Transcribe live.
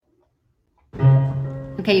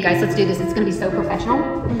Okay, you guys, let's do this. It's going to be so professional.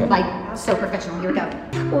 Like, so professional. Here we go.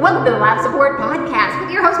 Well, welcome to the Live Support Podcast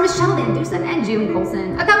with your hosts, Michele Van Dusen and June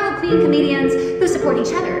Colson, a couple of clean comedians who support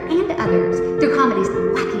each other and others through comedy's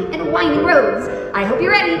wacky and winding roads. I hope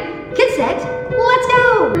you're ready. Get set. Let's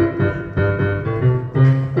go.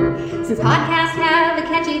 Since podcasts have a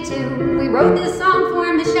catchy tune, we wrote this song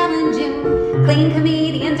for Michele and June. Clean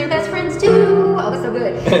comedians are best friends too. Oh, it's so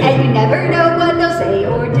good. And you never know what they'll say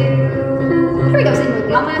or do. Here we go, sing with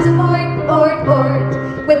me on Live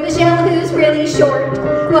Support, with Michele, who's really short.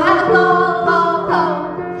 We'll have a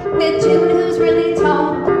ball, with June, who's really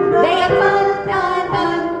tall. They have fun,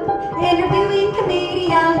 interviewing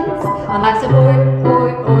comedians on Live Support,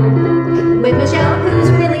 with Michele, who's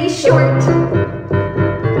really short.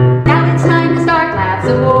 Now it's time to start Live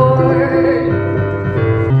Support.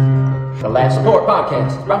 The Live Support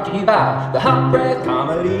Podcast is brought to you by the Hot Breath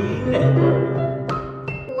Comedy Network.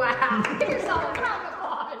 Wow, give yourself a round of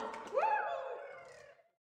applause.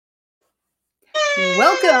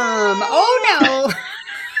 Welcome. Oh no.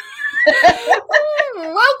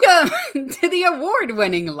 Welcome to the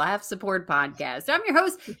award-winning Live Support Podcast. I'm your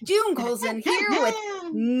host, June Colson, here with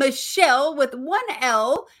Michele with one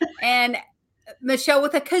L and Michele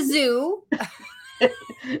with a kazoo.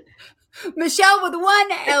 Michele with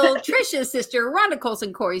one L, Trisha's sister, Rhonda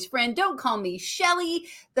Colson, Corey's friend. Don't call me Shelly,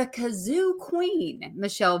 the kazoo queen,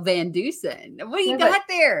 Michele Van Dusen. What do you got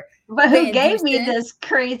there? But who Van gave Dusen? me this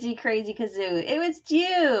crazy kazoo? It was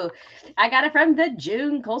you. I got it from the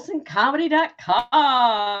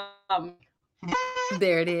JuneColsonComedy.com.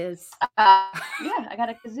 There it is. Yeah, I got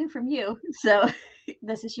a kazoo from you. So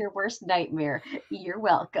this is your worst nightmare. You're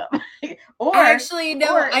welcome. Or Actually,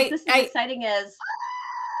 no, or is this as exciting as...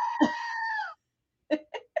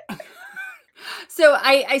 So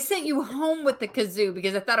I sent you home with the kazoo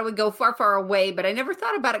because I thought it would go far, far away, but I never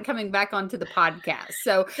thought about it coming back onto the podcast.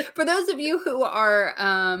 So for those of you who are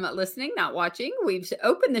listening, not watching, we've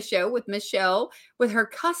opened the show with Michele with her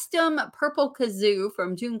custom purple kazoo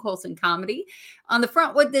from June Colson Comedy. On the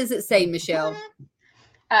front, what does it say, Michele?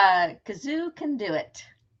 Kazoo can do it.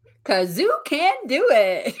 Kazoo can do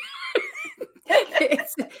it.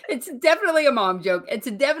 It's definitely a mom joke. It's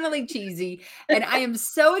definitely cheesy. And I am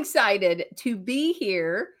so excited to be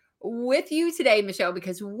here with you today, Michele,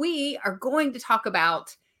 because we are going to talk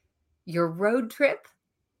about your road trip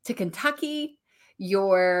to Kentucky,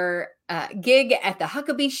 your gig at the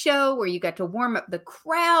Huckabee show where you got to warm up the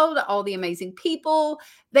crowd, all the amazing people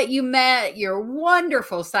that you met, your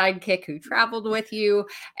wonderful sidekick who traveled with you,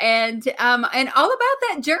 and all about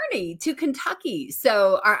that journey to Kentucky.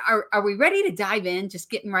 So are we ready to dive in? Just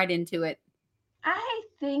getting right into it. I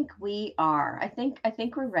think we are. I think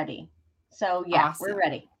we're ready. So yeah, Awesome. We're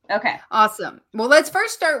ready. Okay. Awesome. Well, let's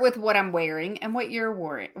first start with what I'm wearing and what you're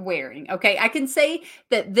wearing. Okay. I can say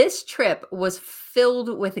that this trip was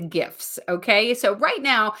filled with gifts. Okay. So right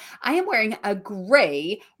now I am wearing a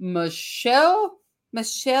gray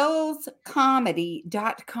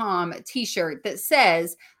Michelle'sComedy.com t-shirt that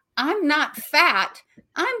says, "I'm not fat,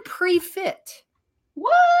 I'm pre-fit."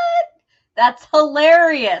 What? That's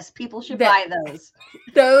hilarious. People should buy those.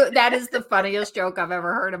 So that is the funniest joke I've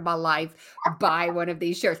ever heard in my life. Buy one of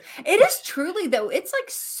these shirts. It is truly, though, it's like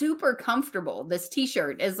super comfortable. This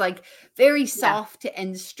t-shirt is like very soft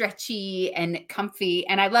and stretchy and comfy,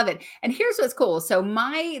 and I love it. And here's what's cool. So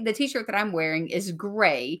the t-shirt that I'm wearing is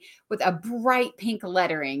gray with a bright pink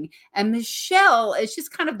lettering, and Michele is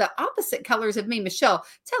just kind of the opposite colors of me. Michele,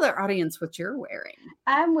 tell our audience what you're wearing.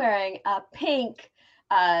 I'm wearing a pink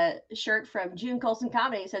shirt from June Colson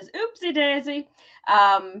Comedy. It says "Oopsie Daisy,"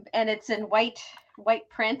 and it's in white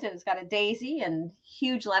print, and it's got a daisy and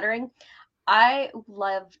huge lettering. I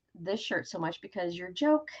love this shirt so much because your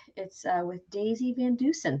joke, it's with Daisy Van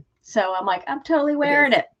Dusen. So I'm like, I'm totally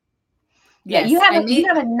wearing it. Yes, you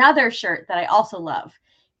have another shirt that I also love,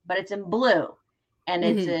 but it's in blue. And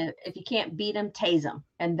it's if you can't beat them, tase them.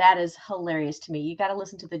 And that is hilarious to me. You got to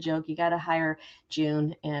listen to the joke. You got to hire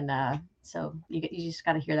June. And so you just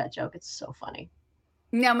got to hear that joke. It's so funny.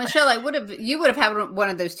 Now, Michele, you would have had one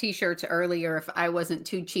of those t-shirts earlier if I wasn't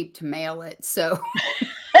too cheap to mail it. So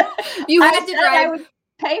you had to drive. I would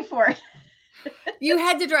pay for it. You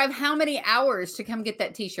had to drive how many hours to come get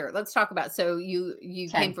that t-shirt? Let's talk about. So you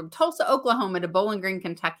came from Tulsa, Oklahoma to Bowling Green,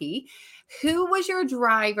 Kentucky. Who was your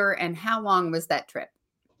driver and how long was that trip?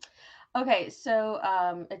 Okay, so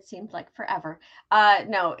it seemed like forever.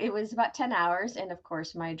 No, it was about 10 hours. And of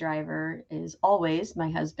course, my driver is always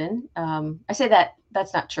my husband. I say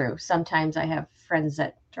that's not true. Sometimes I have friends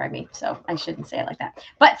that drive me, so I shouldn't say it like that.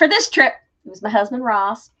 But for this trip, it was my husband,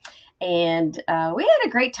 Ross. And we had a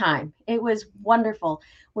great time. It was wonderful.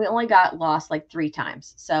 We only got lost like 3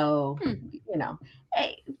 times. So,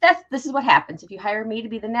 hey, this is what happens. If you hire me to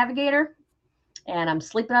be the navigator and I'm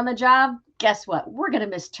sleeping on the job, guess what? We're going to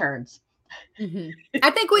miss turns. I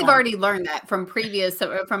think we've already learned that from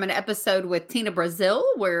from an episode with Tina Brazil,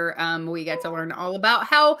 where we got to learn all about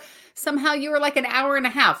how somehow you were like an hour and a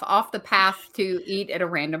half off the path to eat at a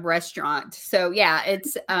random restaurant. So yeah,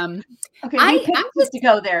 it's okay. We picked to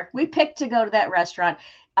go there. We picked to go to that restaurant.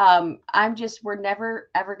 We're never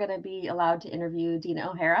ever going to be allowed to interview Dina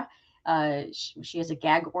O'Hara. She has a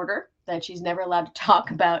gag order that she's never allowed to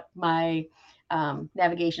talk about my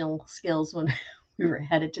navigational skills when we were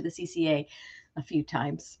headed to the CCA a few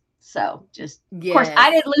times. So of course,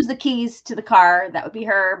 I didn't lose the keys to the car. That would be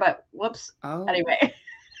her, but whoops. Oh. Anyway.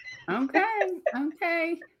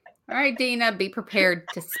 Okay. All right, Dina, be prepared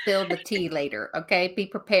to spill the tea later. Okay, be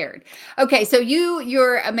prepared. Okay, so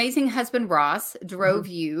your amazing husband Ross drove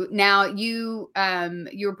you. Now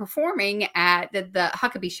you're performing at the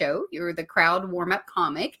Huckabee show. You're the crowd warm up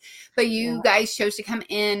comic, but you guys chose to come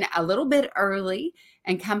in a little bit early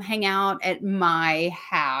and come hang out at my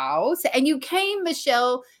house. And you came,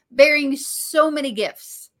 Michele, bearing so many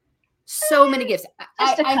gifts. So many gifts.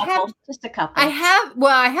 Just a couple. I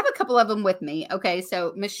have a couple of them with me. Okay,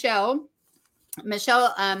 so Michele,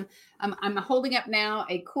 I'm holding up now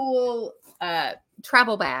a cool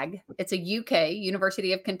travel bag. It's a UK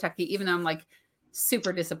University of Kentucky. Even though I'm like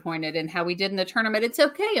super disappointed in how we did in the tournament, it's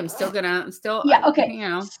okay. I'm still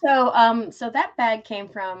okay. So that bag came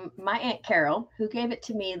from my Aunt Carol, who gave it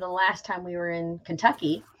to me the last time we were in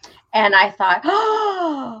Kentucky, and I thought,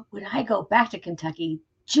 oh, when I go back to Kentucky,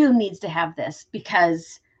 June needs to have this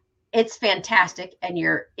because it's fantastic. And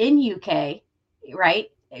you're in UK, right?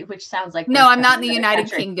 Which sounds like no, I'm not in the United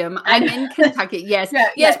Kingdom. I'm in Kentucky. Yes,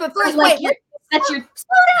 yes. But first, slow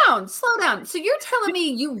down. So you're telling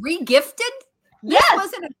me you re-gifted?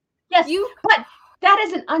 Yes, but that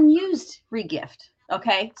is an unused regift.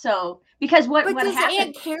 Okay, so because what does happened?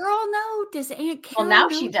 Aunt Carol know? Does Aunt Carol? Well, now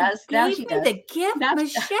she does. Now she does. The gift,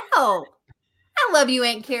 Michele. I love you,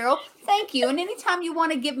 Aunt Carol. Thank you. And anytime you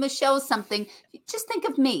want to give Michele something, just think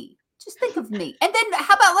of me. Just think of me. And then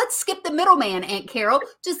how about let's skip the middleman, Aunt Carol.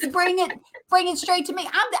 Just bring it straight to me.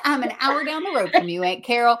 I'm an hour down the road from you, Aunt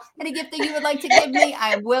Carol. And a gift that you would like to give me,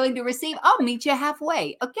 I am willing to receive. I'll meet you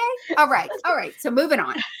halfway. Okay? All right. So moving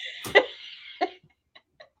on.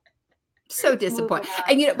 So disappointed.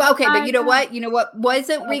 And you know what? You know what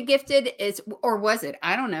wasn't regifted or was it?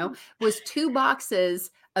 I don't know. Was 2 boxes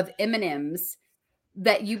of M&Ms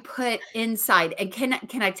that you put inside. And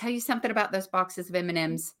can I tell you something about those boxes of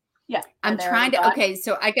M&Ms? Yeah. I'm trying to, okay.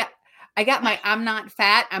 So I got my, I'm not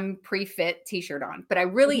fat, I'm pre-fit t-shirt on, but I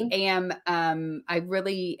really am,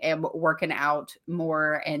 working out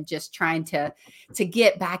more and just trying to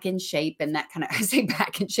get back in shape and that kind of, I say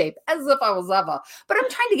back in shape as if I was ever, but I'm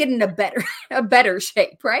trying to get in a better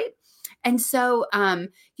shape. Right. And so,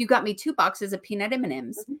 you got me 2 boxes of peanut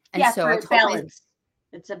M&Ms. And so I told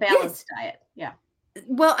it's a balanced diet. Yeah.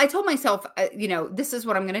 Well, I told myself, this is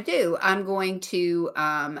what I'm going to do. I'm going to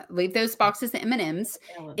leave those boxes of M&Ms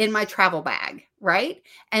in my travel bag, right?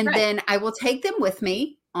 And then I will take them with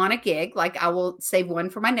me on a gig. Like I will save one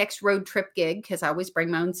for my next road trip gig because I always bring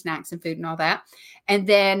my own snacks and food and all that. And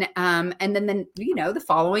then the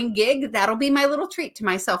following gig, that'll be my little treat to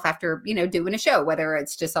myself after, doing a show, whether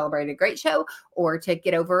it's to celebrate a great show or to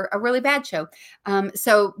get over a really bad show.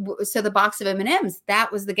 So the box of M&Ms, that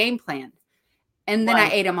was the game plan. And then I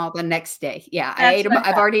ate them all the next day. Yeah, I ate them.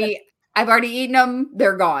 I've already eaten them.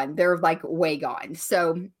 They're gone. They're like way gone.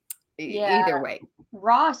 So either way.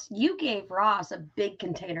 Ross, you gave Ross a big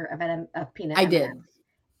container of peanut I did.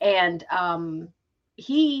 And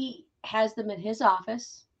he has them in his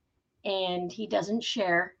office and he doesn't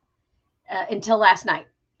share until last night.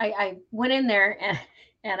 I went in there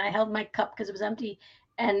and I held my cup because it was empty.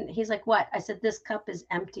 And he's like, what? I said, this cup is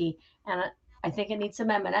empty. And I think I need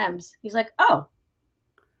some M&Ms. He's like, oh.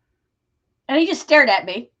 And he just stared at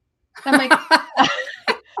me. I'm like,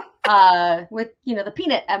 with, the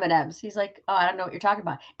peanut M&Ms. He's like, oh, I don't know what you're talking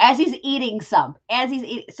about. As he's eating some.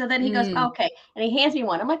 So then he goes, okay. And he hands me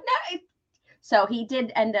one. I'm like, no. So he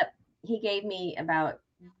did he gave me about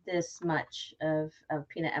this much of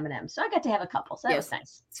peanut M&Ms. So I got to have a couple. So that was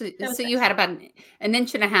nice. So you had about an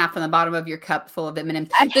inch and a half on the bottom of your cup full of M&Ms.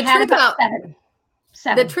 The truth about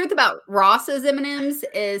 7. The truth about Ross's M&Ms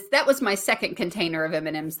is that was my second container of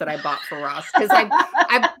M&Ms that I bought for Ross because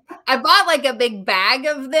I bought like a big bag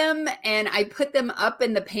of them and I put them up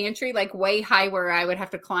in the pantry like way high where I would have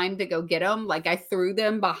to climb to go get them. Like I threw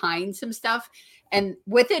them behind some stuff And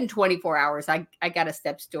within 24 hours, I got a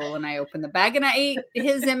step stool and I opened the bag and I ate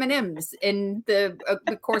his M&Ms in the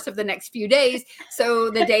course of the next few days. So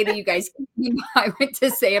the day that you guys came, I went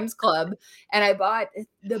to Sam's Club and I bought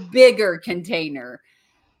the bigger container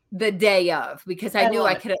the day of, because I knew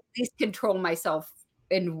I could at least control myself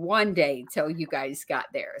in one day till you guys got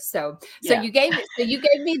there. So you gave me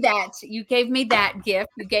that. You gave me that gift.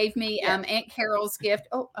 You gave me Aunt Carol's gift.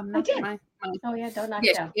 Oh, I'm not my. Oh yeah, don't knock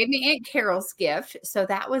it down. You gave me Aunt Carol's gift. So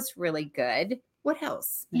that was really good. What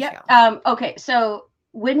else, Michele? Okay. So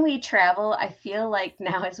when we travel, I feel like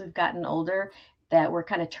now as we've gotten older that we're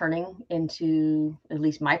kind of turning into, at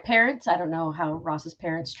least my parents. I don't know how Ross's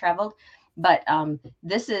parents traveled, but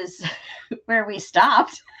this is where we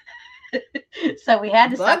stopped. So we had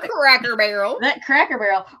to stop at Cracker Barrel. That Cracker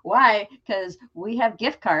Barrel. Why? Because we have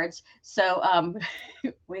gift cards. So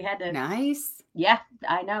we had to. Nice. Yeah,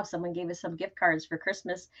 I know. Someone gave us some gift cards for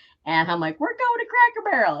Christmas, and I'm like, we're going to Cracker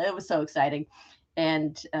Barrel. It was so exciting,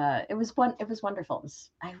 and it was wonderful.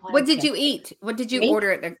 What did you eat? What did you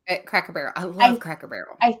order at Cracker Barrel? I love Cracker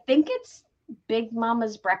Barrel. I think it's Big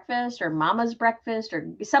Mama's breakfast or Mama's breakfast or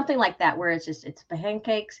something like that, where it's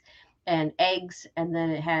pancakes and eggs, and then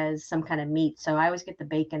it has some kind of meat. So I always get the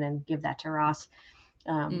bacon and give that to Ross.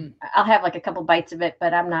 I'll have like a couple bites of it,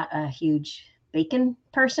 but I'm not a huge bacon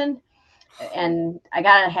person. And I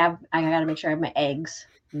gotta make sure I have my eggs.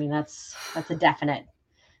 I mean, that's a definite.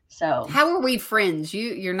 So how are we friends?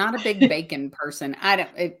 You're not a big bacon person. I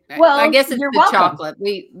guess it's the welcome. Chocolate.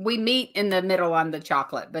 We meet in the middle on the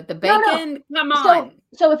chocolate, but the bacon, come on.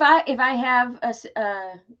 So if I have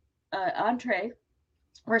a entree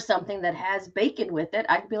or something that has bacon with it,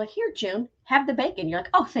 I could be like, here, June, have the bacon. You're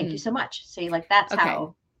like, oh, thank you so much. See, like that's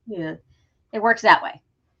how it works that way.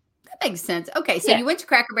 That makes sense. Okay, so you went to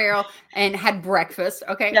Cracker Barrel and had breakfast.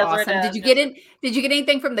 Okay, yes, awesome. Did you get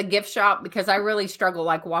anything from the gift shop? Because I really struggle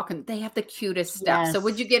like walking. They have the cutest stuff. Yes. So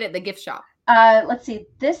what'd you get at the gift shop? Let's see.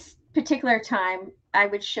 This particular time I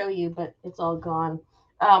would show you, but it's all gone.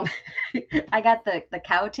 I got the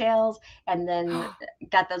cowtails, and then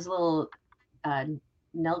got those little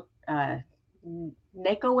Necco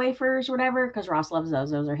wafers, whatever, because Ross loves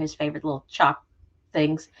those. Those are his favorite little chalk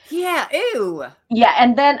things. Yeah. Ew. Yeah.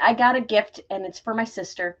 And then I got a gift, and it's for my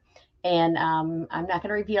sister, and I'm not going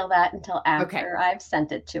to reveal that until after I've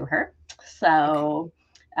sent it to her. So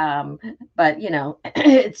but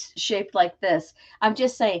it's shaped like this. I'm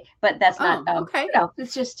just saying, but that's not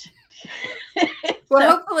it's just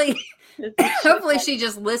well, hopefully she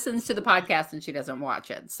just listens to the podcast and she doesn't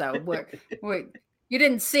watch it. So you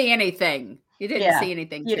didn't see anything. You didn't see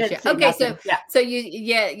anything. You didn't see okay, nothing. So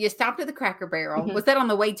you stopped at the Cracker Barrel. Mm-hmm. Was that on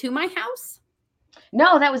the way to my house?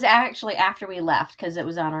 No, that was actually after we left, because it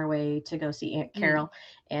was on our way to go see Aunt Carol.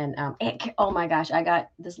 And oh my gosh, I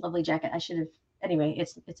got this lovely jacket. I should have. Anyway,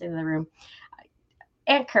 it's in the room.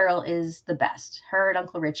 Aunt Carol is the best. Her and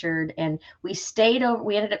Uncle Richard, and we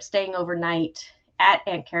ended up staying overnight at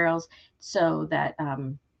Aunt Carol's, so that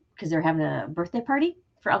because they're having a birthday party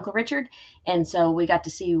for Uncle Richard, and so we got to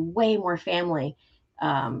see way more family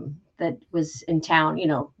that was in town.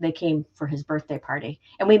 They came for his birthday party,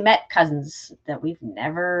 and we met cousins that we've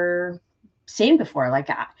never seen before. Like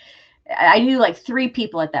I knew like 3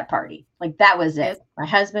 people at that party. Like that was it. Yes. My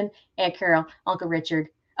husband, Aunt Carol, Uncle Richard.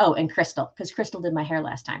 Oh, and Crystal, because Crystal did my hair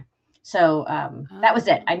last time. So that was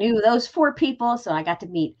it. I knew those 4 people, so I got to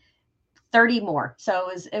meet 30 more.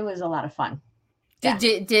 So it was a lot of fun.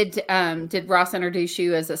 Did Ross introduce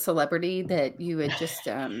you as a celebrity that you had just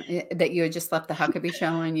left the Huckabee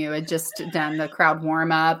show and you had just done the crowd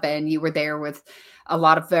warm up and you were there with a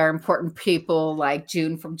lot of very important people like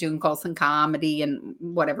June from June Colson Comedy and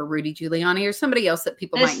whatever, Rudy Giuliani or somebody else that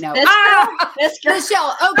people might know. This girl.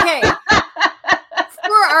 Michele, okay.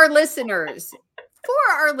 For our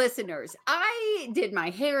listeners, I did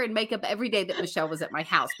my hair and makeup every day that Michele was at my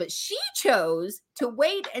house, but she chose to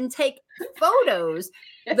wait and take photos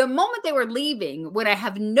the moment they were leaving when I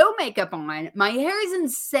have no makeup on. My hair is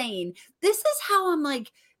insane. This is how I'm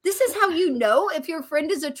like, this is how you know if your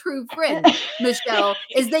friend is a true friend, Michele,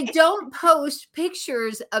 is they don't post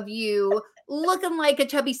pictures of you looking like a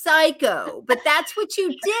chubby psycho, but that's what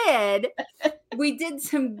you did. We did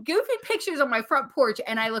some goofy pictures on my front porch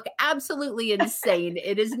and I look absolutely insane.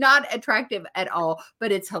 It is not attractive at all,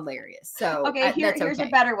 but it's hilarious. So here's a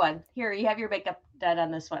better one. Here, you have your makeup done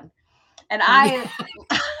on this one. And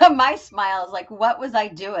my smile is like, what was I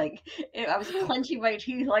doing? I was clenching my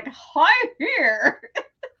teeth like, hi here.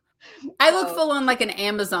 I look full on like an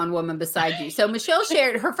Amazon woman beside you. So Michele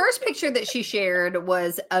shared her first picture that she shared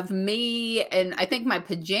was of me and I think my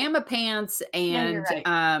pajama pants, and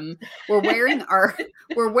right.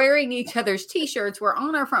 we're wearing each other's t-shirts. We're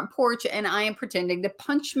on our front porch and I am pretending to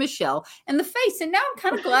punch Michele in the face. And now I'm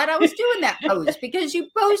kind of glad I was doing that pose because you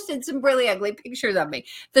posted some really ugly pictures of me.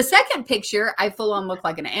 The second picture, I full on look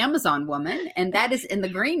like an Amazon woman, and that is in the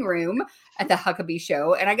green room at the Huckabee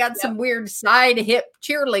show. And I got some weird side hip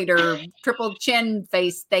cheerleader triple chin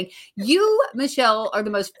face thing. You, Michele, are the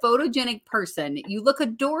most photogenic person. You look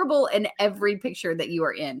adorable in every picture that you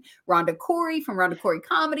are in. Rhonda Corey from Rhonda Corey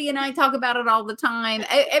Comedy and I talk about it all the time.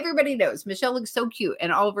 Everybody knows Michele looks so cute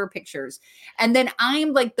in all of her pictures. And then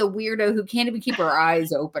I'm like the weirdo who can't even keep her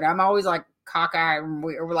eyes open. I'm always like cockeyed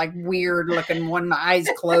or like weird looking, one of my eyes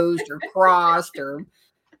closed or crossed, or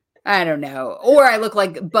I don't know. Or I look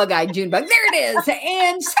like bug-eyed Junebug. There it is.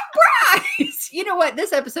 And surprise! You know what?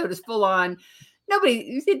 This episode is full on.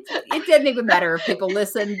 It doesn't even matter if people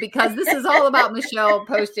listen, because this is all about Michele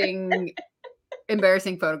posting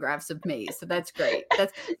embarrassing photographs of me. So that's great.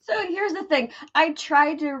 So here's the thing. I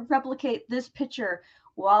tried to replicate this picture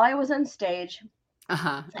while I was on stage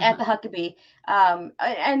at the Huckabee.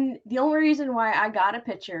 And the only reason why I got a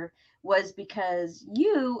picture was because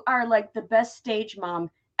you are like the best stage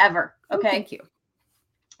mom ever. Okay. Oh, thank you.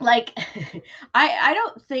 Like, I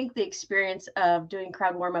don't think the experience of doing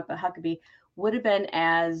crowd warm up at Huckabee would have been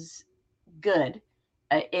as good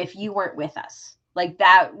if you weren't with us. Like,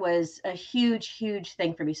 that was a huge, huge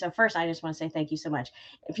thing for me. So first, I just want to say thank you so much.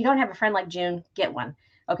 If you don't have a friend like June, get one.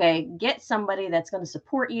 Okay. Get somebody that's going to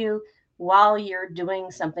support you while you're doing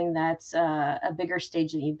something that's a bigger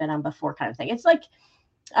stage than you've been on before, kind of thing. It's like,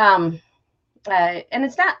 and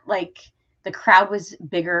it's not like the crowd was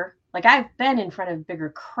bigger. Like, I've been in front of bigger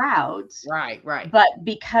crowds. Right. But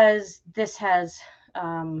because this has,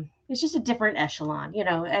 it's just a different echelon,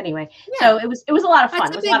 anyway. Yeah. So it was a lot of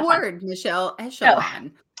fun. That's a big word, Michele.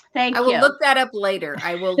 Echelon. Thank you. I will look that up later.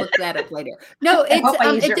 No,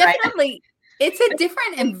 it's definitely, it's a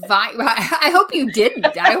different environment. I hope you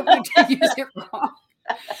didn't. I hope you didn't use it wrong.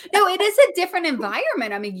 No, it is a different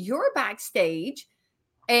environment. I mean, you're backstage.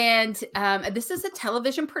 And this is a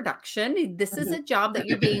television production. This is a job that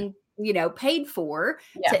you're being, paid for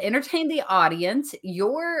to entertain the audience.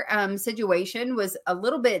 Your situation was a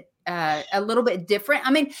little bit different.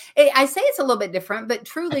 I mean, I say it's a little bit different, but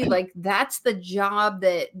truly, like, that's the job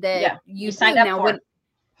that you signed up for.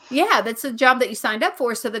 That's the job that you signed up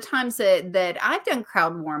for. So the times that I've done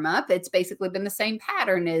crowd warm up, it's basically been the same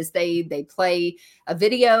pattern. Is they play a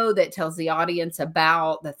video that tells the audience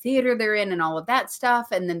about the theater they're in and all of that stuff.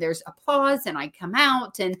 And then there's applause, and I come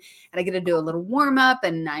out and I get to do a little warm up,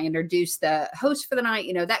 and I introduce the host for the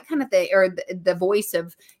night, that kind of thing, or the voice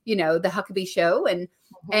of, the Huckabee show. And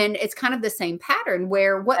it's kind of the same pattern.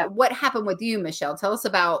 Where what happened with you, Michele? Tell us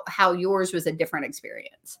about how yours was a different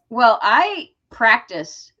experience. Well, I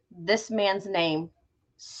practiced this man's name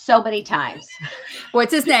so many times.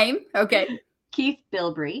 What's his name? Okay. Keith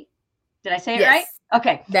Bilbrey. Did I say it right?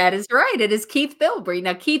 Okay. That is right. It is Keith Bilbrey.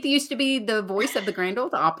 Now, Keith used to be the voice of the Grand Ole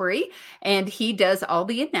Opry, and he does all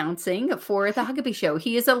the announcing for the Huckabee show.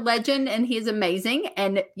 He is a legend, and he is amazing.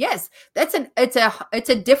 And yes, it's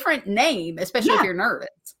a different name, especially if you're nervous.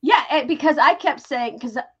 Yeah, because I kept saying,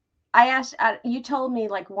 because I asked, you told me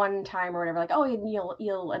like one time or whatever, like, oh,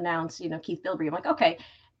 you'll announce, Keith Bilbrey. I'm like, okay.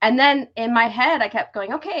 And then in my head, I kept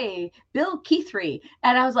going, okay, Bill Keithry.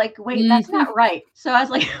 And I was like, wait, that's not right. So I was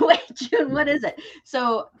like, wait, June, what is it?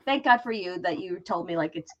 So thank God for you that you told me,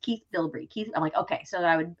 like, it's Keith Bilbrey. Keith. I'm like, okay. So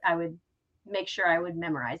I would make sure I would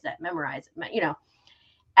memorize it,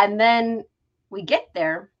 And then we get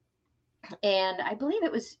there, and I believe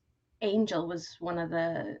it was Angel was one of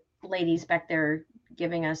the ladies back there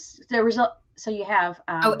giving us the result. So you have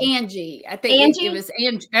Angie. I think Angie? It was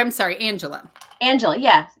I'm sorry, Angela. Angela,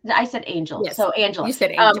 yeah. I said Angel. Yes. So Angela. You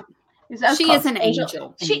said Angel. She is an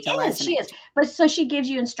angel. She is. But so she gives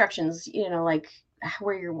you instructions, like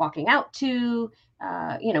where you're walking out to,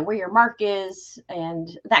 where your mark is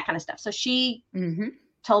and that kind of stuff. So she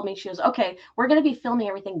told me, she was, okay, we're going to be filming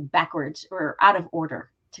everything backwards or out of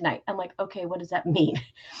order tonight. I'm like, okay, what does that mean?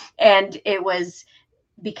 And it was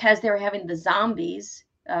because they were having the Zombies,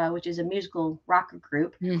 which is a musical rock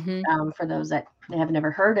group, for those that have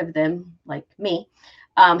never heard of them, like me.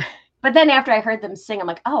 But then after I heard them sing, I'm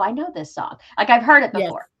like, oh, I know this song. Like, I've heard it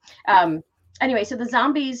before. Yes. Anyway, so the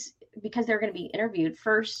Zombies, because they're going to be interviewed,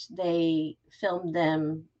 first they filmed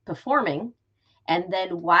them performing. And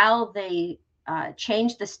then while they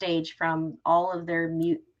changed the stage from all of their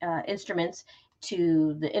instruments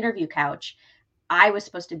to the interview couch, I was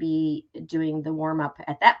supposed to be doing the warm up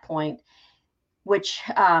at that point, which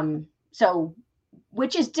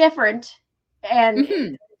which is different and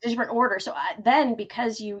Mhm. different order. So then,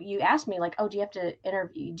 because you asked me like, oh, do you have to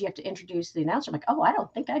interview? Do you have to introduce the announcer? I'm like, oh, I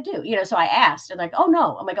don't think I do. So I asked, and like, oh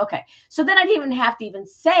no. I'm like, okay. So then I didn't even have to even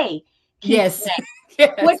say Keith's Yes. name,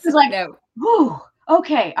 Yes. which was like, No. whew,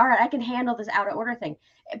 okay, all right, I can handle this out of order thing.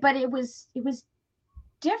 But it was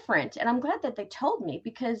different, and I'm glad that they told me,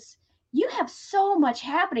 because you have so much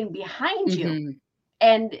happening behind you. Mhm.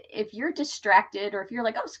 And if you're distracted, or if you're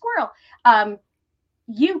like, oh, squirrel,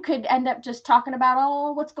 you could end up just talking about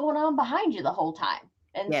all what's going on behind you the whole time.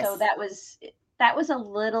 And so Yes. that was a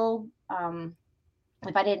little,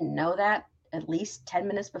 if I didn't know that at least 10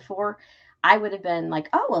 minutes before, I would have been like,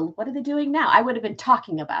 oh, well, what are they doing now? I would have been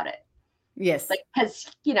talking about it. Yes. Like,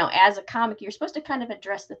 because, as a comic, you're supposed to kind of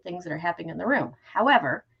address the things that are happening in the room.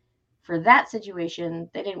 However, for that situation,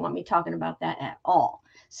 they didn't want me talking about that at all.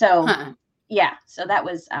 So, Huh. yeah, so that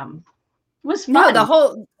was fun. No,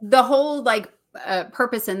 the whole like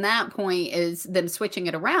purpose in that point is them switching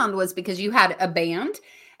it around was because you had a band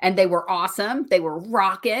and they were awesome. They were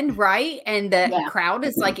rocking, right? And the Yeah. crowd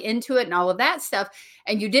is like into it and all of that stuff.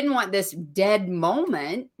 And you didn't want this dead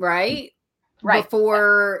moment, right? Right.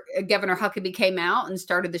 Before Governor Huckabee came out and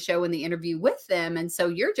started the show and the interview with them. And so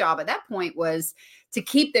your job at that point was to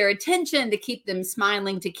keep their attention, to keep them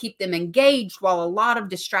smiling, to keep them engaged while a lot of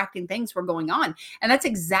distracting things were going on. And that's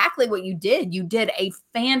exactly what you did. You did a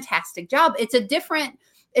fantastic job.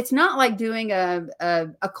 It's not like doing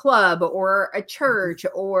a club or a church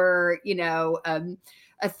or,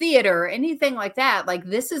 a theater or anything like that. Like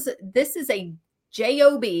this is a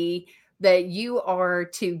job that you are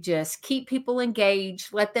to just keep people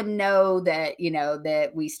engaged, let them know that,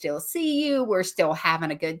 that we still see you, we're still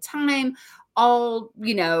having a good time, all,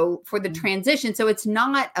 for the transition. So it's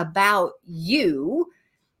not about you,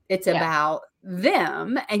 it's about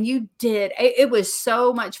them. And you did, it was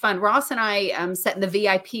so much fun. Ross and I sat in the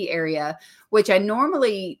VIP area, which I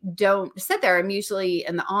normally don't sit there. I'm usually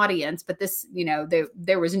in the audience, but this,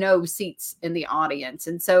 there was no seats in the audience.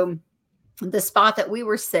 And so the spot that we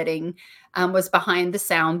were sitting was behind the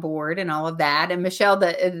soundboard and all of that. And Michele,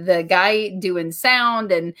 the guy doing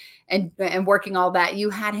sound and working all that, you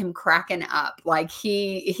had him cracking up. Like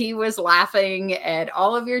he was laughing at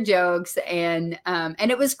all of your jokes, and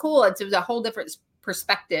it was cool. It was a whole different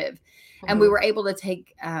perspective. And we were able to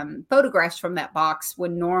take photographs from that box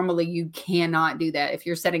when normally you cannot do that. If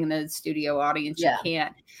you're sitting in the studio audience, you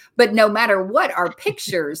can't. But no matter what, our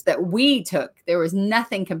pictures that we took, there was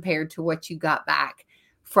nothing compared to what you got back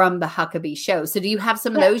from the Huckabee show. So do you have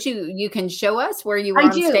some of those you can show us where you were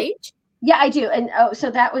on stage? Yeah, I do. And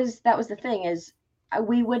so that was the thing, is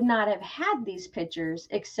we would not have had these pictures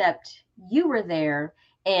except you were there.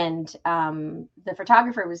 And the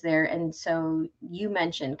photographer was there. And so you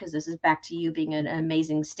mentioned, because this is back to you being an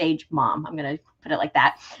amazing stage mom, I'm going to put it like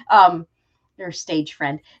that, your stage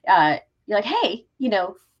friend, you're like, hey,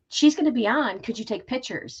 she's going to be on, could you take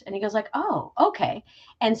pictures? And he goes like, oh, okay.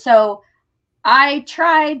 And so I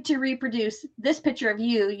tried to reproduce this picture of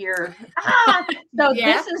you. So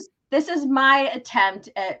this is my attempt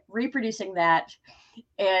at reproducing that.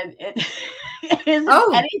 And it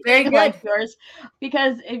isn't anything like yours,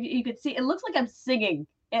 because if you could see, it looks like I'm singing.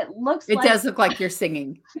 It does look like you're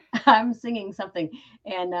singing. I'm singing something,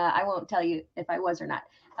 and I won't tell you if I was or not.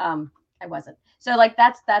 I wasn't. So like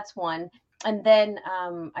that's one. And then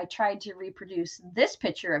I tried to reproduce this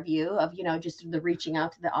picture of you, just the reaching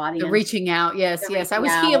out to the audience. The reaching out, yes. I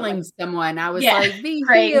was healing someone. I was like, be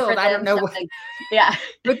healed. I don't know what. Yeah.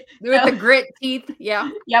 with the grit teeth. Yeah.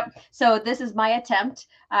 Yep. So this is my attempt.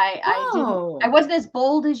 I wasn't as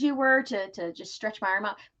bold as you were to just stretch my arm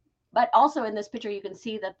out. But also in this picture, you can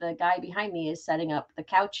see that the guy behind me is setting up the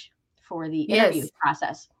couch for the interview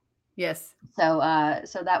process. Yes. So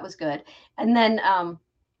that was good. And then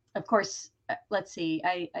of course, let's see.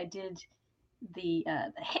 I did the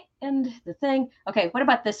hand, the thing. Okay, what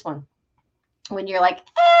about this one? When you're like,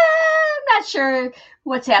 I'm not sure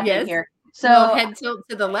what's happening here. So little head tilt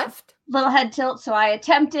to the left. Little head tilt. So I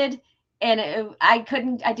attempted, and I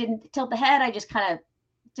didn't tilt the head. I just kind of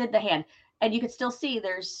did the hand, and you could still see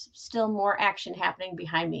there's still more action happening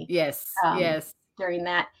behind me. Yes. During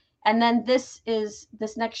that, and then this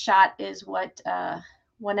next shot is what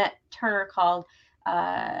Wynette Turner called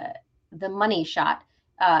the money shot.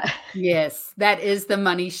 Yes, that is the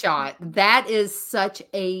money shot. That is such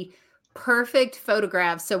a perfect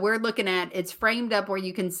photograph. So we're looking at, it's framed up where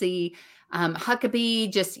you can see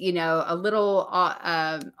Huckabee, just, a little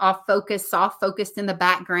off focus, soft focused in the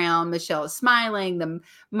background. Michele is smiling. The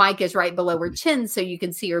mic is right below her chin, so you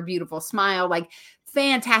can see her beautiful smile. Like,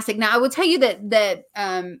 fantastic. Now, I will tell you that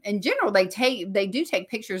in general, they do take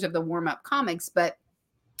pictures of the warm up comics, but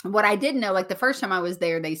what I didn't know, like the first time I was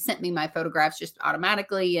there, they sent me my photographs just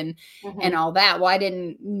automatically and all that. Well, I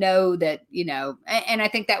didn't know that, and I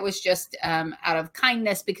think that was just out of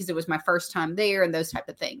kindness because it was my first time there and those type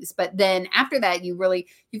of things. But then after that, you've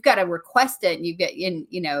got to request it and you get in,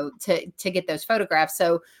 to get those photographs.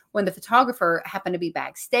 So when the photographer happened to be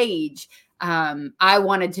backstage, I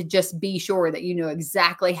wanted to just be sure that you know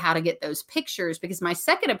exactly how to get those pictures, because my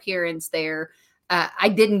second appearance there, I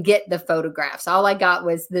didn't get the photographs. All I got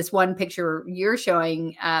was this one picture you're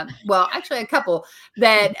showing. Well, actually a couple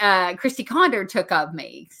that Christy Condor took of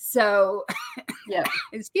me. So, yeah,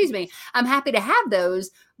 excuse me. I'm happy to have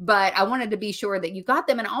those, but I wanted to be sure that you got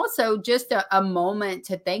them. And also just a moment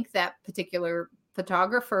to thank that particular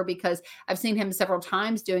photographer, because I've seen him several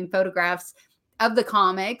times doing photographs of the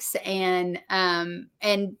comics and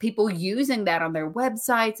people using that on their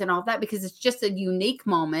websites and all that, because it's just a unique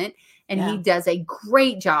moment. And he does a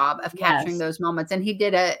great job of capturing those moments. And he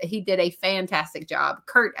did a fantastic job.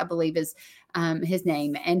 Kurt, I believe, is his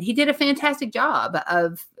name. And he did a fantastic job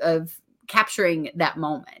of capturing that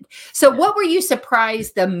moment. So what were you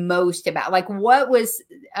surprised the most about? Like, what was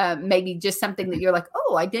maybe just something that you're like,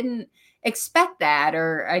 oh, I didn't expect that,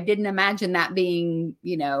 or I didn't imagine that being,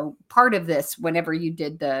 part of this whenever you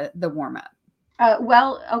did the warm up?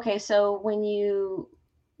 Well, okay. So when you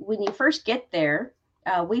first get there,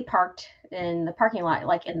 we parked in the parking lot,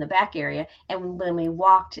 like in the back area. And when we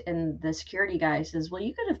walked, and the security guy says, well,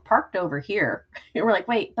 you could have parked over here. And we're like,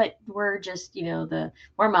 wait, but we're just, the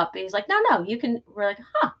warm up. And he's like, no, you can. We're like,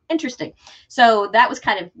 interesting. So that was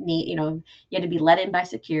kind of neat. You had to be let in by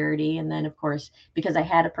security. And then, of course, because I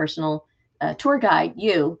had a personal tour guide,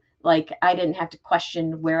 I didn't have to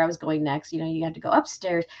question where I was going next. You had to go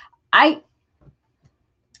upstairs. I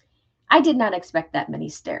did not expect that many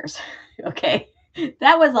stairs. Okay.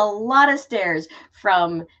 That was a lot of stairs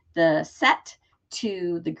from the set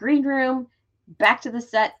to the green room, back to the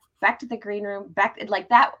set, back to the green room, back like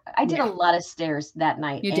that. I did a lot of stairs that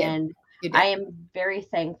night. And I am very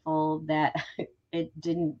thankful that it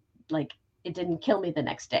didn't kill me the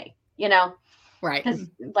next day, Right. Because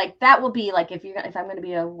that will be like, if I'm going to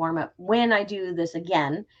be a warm up, when I do this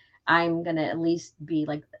again, I'm going to at least be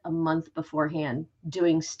like a month beforehand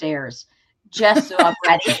doing stairs just so I'm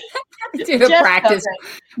ready. Do the practice.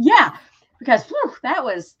 Yeah. Because that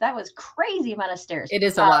was crazy amount of stairs. It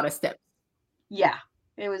is a lot of steps. Yeah.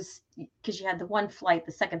 It was, because you had the one flight,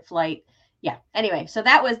 the second flight. Yeah. Anyway, so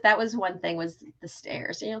that was one thing, was the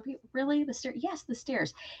stairs. Really, the stairs? Yes, the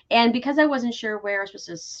stairs. And because I wasn't sure where I was supposed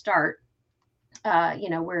to start,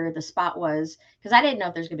 where the spot was, because I didn't know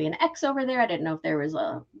if there's gonna be an X over there. I didn't know if there was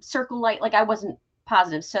a circle light. I wasn't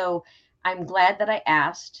positive. So I'm glad that I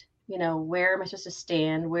asked, where am I supposed to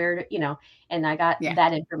stand? Where to, and I got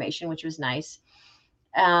that information, which was nice.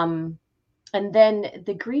 And then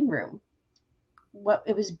the green room,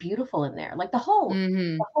 it was beautiful in there. Like the whole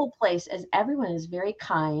place, as everyone is very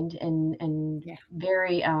kind and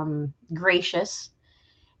very gracious.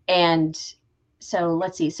 And so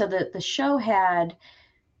let's see. So the show had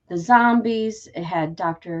the zombies. It had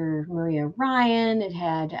Dr. Maria Ryan. It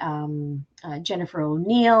had Jennifer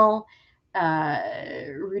O'Neill,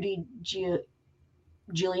 Rudy Giuliani,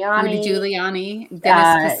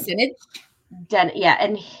 Dennis Kucinich.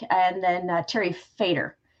 And then Terry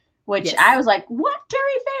Fader, which I was like, what, Terry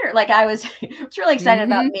Fader? I was really excited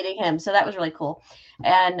about meeting him. So that was really cool.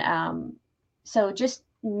 And so just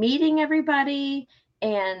meeting everybody,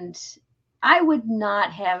 and I would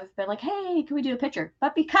not have been like, hey, can we do a picture?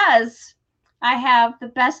 But because I have the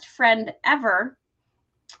best friend ever,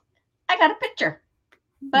 I got a picture.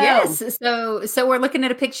 Boom. Yes. So we're looking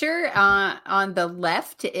at a picture. On the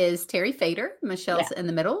left is Terry Fader. Michelle's in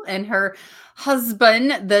the middle, and her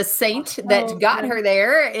husband, the saint that got her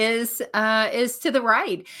there, is to the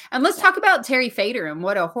right. And let's talk about Terry Fader and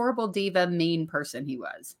what a horrible diva, mean person he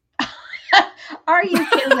was. Are you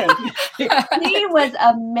kidding me? He was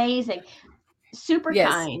amazing. Super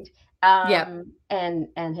kind.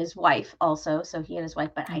 And his wife also. So he and his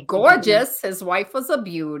wife, but gorgeous. His wife was a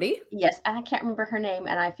beauty. Yes. And I can't remember her name.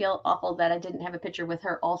 And I feel awful that I didn't have a picture with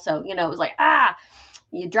her also. It was like,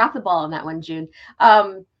 you dropped the ball on that one, June.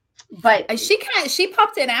 But she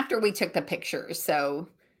popped in after we took the picture. So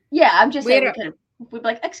I'm just saying we'd be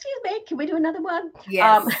like, excuse me, can we do another one?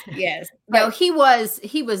 Yes. Yes. No, he was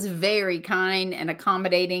very kind and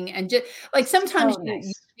accommodating, and just like sometimes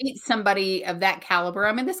meet somebody of that caliber.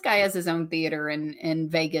 I mean, this guy has his own theater in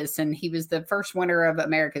Vegas, and he was the first winner of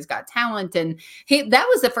America's Got Talent. And that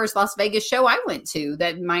was the first Las Vegas show I went to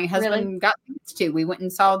that my husband got tickets to. We went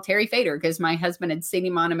and saw Terry Fader because my husband had seen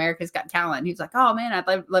him on America's Got Talent. He was like, oh man,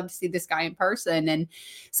 I'd love to see this guy in person. And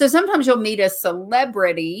so sometimes you'll meet a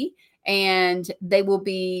celebrity and they will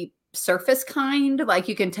be surface kind, like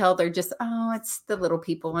you can tell they're just, oh, it's the little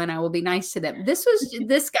people and I will be nice to them.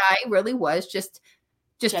 This guy really was just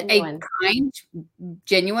genuine. A kind,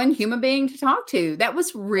 genuine human being to talk to. That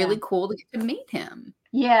was really cool to get to meet him.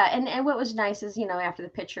 Yeah, and what was nice is, after the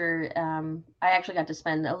picture, I actually got to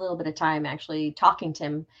spend a little bit of time actually talking to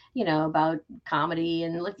him, about comedy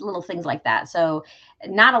and little things like that. So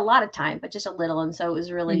not a lot of time, but just a little. And so it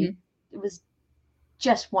was really, it was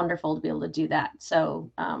just wonderful to be able to do that.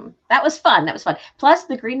 So that was fun. Plus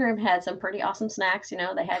the green room had some pretty awesome snacks. They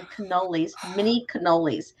had cannolis, mini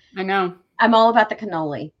cannolis. I know. I'm all about the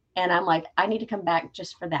cannoli. And I'm like, I need to come back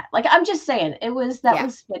just for that. Like, I'm just saying was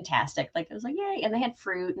fantastic. Like, it was like, yay. And they had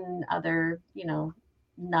fruit and other,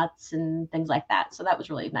 nuts and things like that. So that was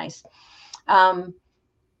really nice. And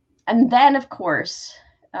then of course,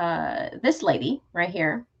 this lady right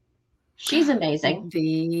here, she's amazing.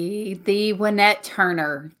 The Wynette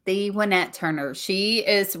Turner. We've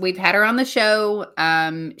had her on the show.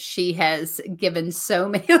 She has given so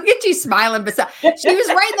many, look at you smiling beside. She was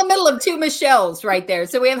right in the middle of two Michelles right there.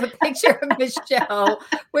 So we have a picture of Michele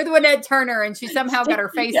with Wynette Turner, and she somehow got her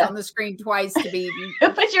face on the screen twice to be.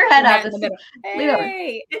 Put your head out in the middle.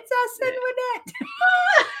 Hey, it's us and Wynette.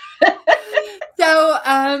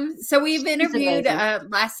 So we've interviewed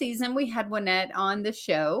last season. We had Wynette on the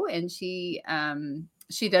show, and she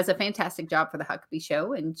does a fantastic job for the Huckabee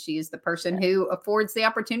show, and she is the person who affords the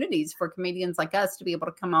opportunities for comedians like us to be able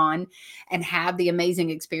to come on and have the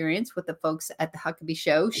amazing experience with the folks at the Huckabee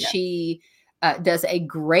show. Yeah. She does a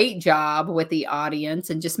great job with the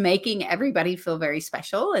audience and just making everybody feel very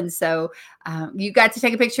special. And so you got to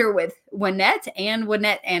take a picture with Wynette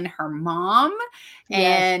and her mom.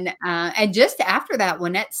 Yes. And just after that,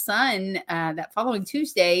 Wynette's son, that following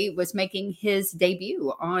Tuesday, was making his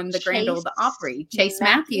debut on the Grand Ole Opry, Chase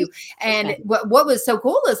Matthew. And what was so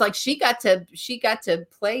cool is like she got to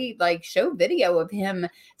play like show video of him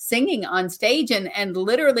singing on stage, and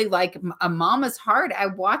literally like a mama's heart. I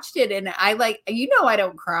watched it and I I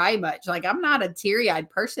don't cry much. Like I'm not a teary-eyed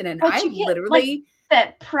person, and I literally. Like,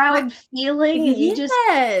 that proud feeling, and you just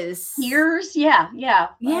tears. Yeah.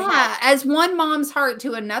 As one mom's heart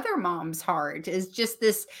to another mom's heart is just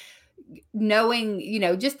this knowing,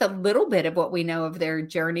 just a little bit of what we know of their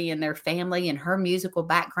journey and their family and her musical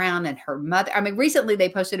background and her mother. I mean, recently they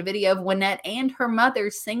posted a video of Wynette and her mother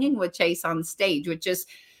singing with Chase on stage, which is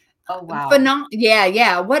phenomenal.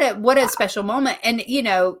 Yeah. What a special moment. And,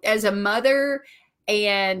 as a mother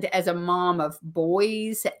and as a mom of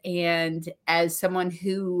boys, and as someone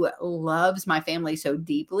who loves my family so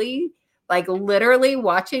deeply, like literally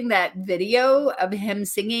watching that video of him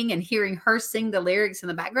singing and hearing her sing the lyrics in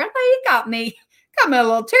the background, it got me a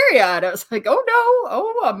little teary-eyed. I was like,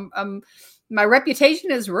 oh no, my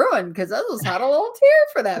reputation is ruined because I just had a little tear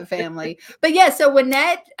for that family. But yeah, so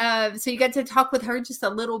Wynette, so you got to talk with her just a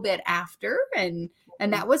little bit after, and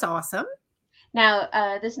that was awesome. Now,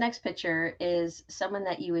 this next picture is someone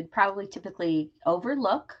that you would probably typically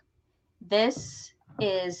overlook. This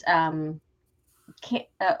is, I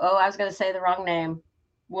was going to say the wrong name.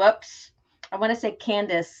 Whoops. I want to say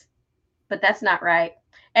Candace, but that's not right.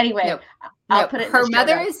 Anyway, I'll put it in her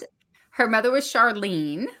mother was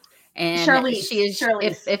Charlene. And Charlize. She is,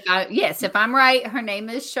 Charlize. If I'm right, her name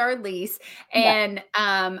is Charlize. And,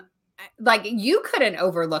 like you couldn't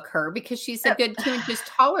overlook her because she's a good 2 inches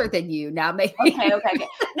taller than you. Now maybe. Okay.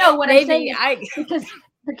 No, what I'm saying is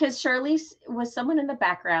because Charlize was someone in the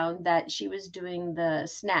background that she was doing the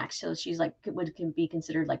snacks. So she's like can be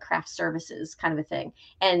considered like craft services kind of a thing.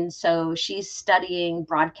 And so she's studying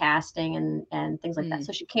broadcasting and things like that.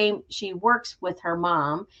 So she works with her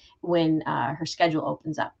mom when her schedule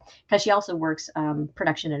opens up, because she also works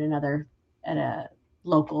production at a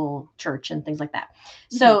local church and things like that.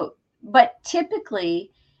 So but typically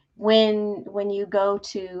when you go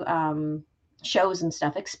to shows and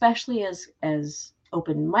stuff, especially as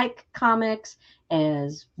open mic comics,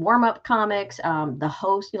 as warm up comics, the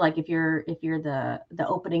host, like if you're the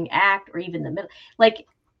opening act or even the middle, like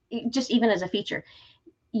just even as a feature,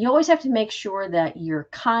 you always have to make sure that you're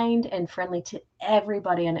kind and friendly to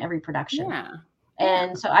everybody in every production. Yeah.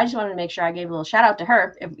 And so I just wanted to make sure I gave a little shout out to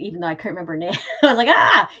her, even though I couldn't remember her name. I was like,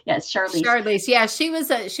 yes, Charlize. Charlize, yeah, she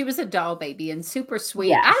was a doll baby and super sweet.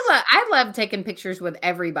 Yes. I love taking pictures with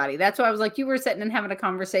everybody. That's why I was like, you were sitting and having a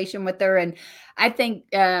conversation with her, and I think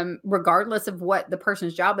regardless of what the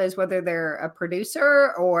person's job is, whether they're a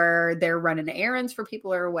producer or they're running errands for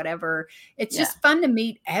people or whatever, it's just fun to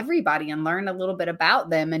meet everybody and learn a little bit about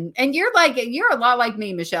them. And you're a lot like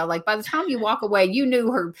me, Michele. Like by the time you walk away, you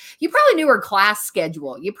probably knew her class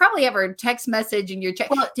schedule. You probably have her text message and your check.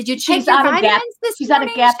 Well, did you check your vitamins this She's morning?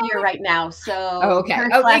 on a gap year right now. So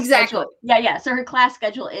exactly. Schedule, so her class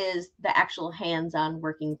schedule is the actual hands-on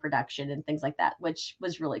working production and things like that, which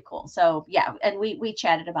was really cool. So yeah, and we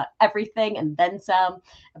chatted about everything and then some,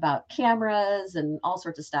 about cameras and all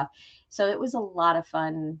sorts of stuff. So it was a lot of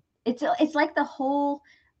fun. It's like the whole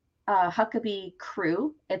Huckabee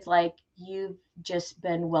crew. It's like you've just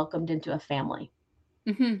been welcomed into a family.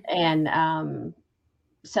 Mm-hmm. And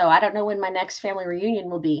so I don't know when my next family reunion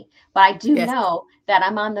will be, but I do know that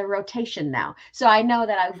I'm on the rotation now. So I know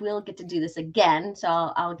that I will get to do this again. So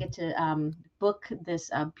I'll get to book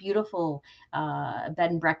this beautiful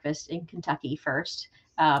bed and breakfast in Kentucky first.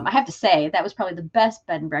 I have to say that was probably the best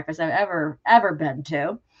bed and breakfast I've ever been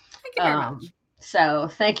to. Thank you very much. So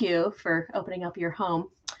thank you for opening up your home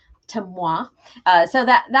to moi. So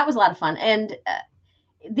that was a lot of fun. And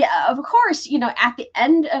of course, at the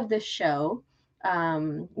end of the show,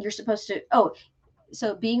 you're supposed to,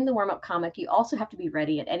 so being the warm-up comic, you also have to be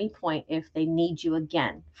ready at any point if they need you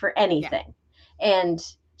again for anything. And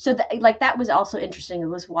so that was also interesting. It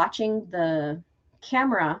was watching the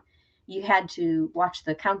camera. You had to watch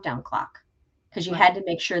the countdown clock because you had to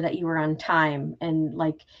make sure that you were on time, and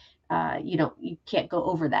you can't go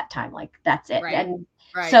over that time. Like that's it. Right. And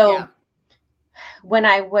so when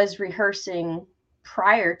I was rehearsing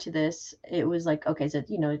prior to this, it was like, okay, so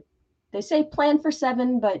they say plan for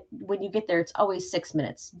 7, but when you get there, it's always 6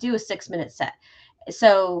 minutes. Do a 6-minute set.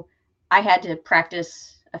 So I had to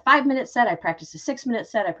practice a 5-minute set. I practiced a 6-minute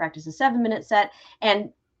set. I practiced a 7-minute set. And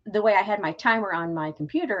the way I had my timer on my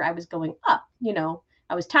computer, I was going up,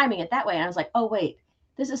 I was timing it that way. And I was like, oh, wait,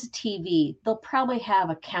 this is TV. They'll probably have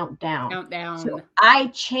a countdown. So I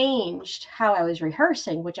changed how I was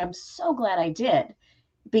rehearsing, which I'm so glad I did,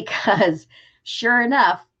 because sure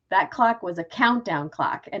enough, that clock was a countdown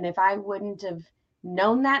clock. And if I wouldn't have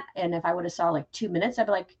known that, and if I would have saw like 2 minutes, I'd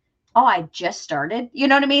be like, oh, I just started. You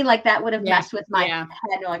know what I mean? Like that would have messed with my head.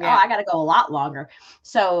 You're like, oh, I got to go a lot longer.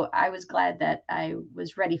 So I was glad that I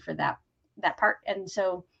was ready for that part. And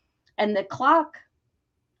so, and the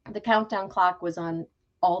countdown clock was on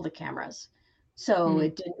all the cameras. So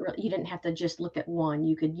you didn't have to just look at one.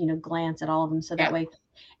 You could, glance at all of them. So that way,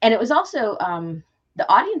 and it was also, the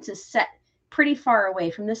audience is set pretty far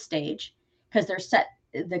away from the stage because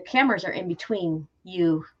the cameras are in between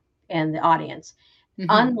you and the audience.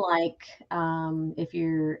 Unlike if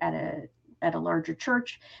you're at a larger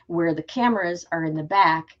church where the cameras are in the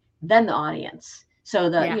back, then the audience.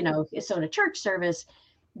 So so in a church service,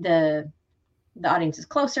 the audience is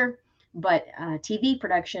closer, but TV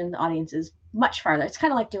production, the audience is much farther. It's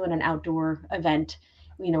kind of like doing an outdoor event,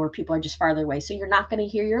 where people are just farther away. So you're not going to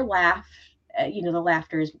hear your laugh. The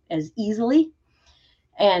laughter is as easily.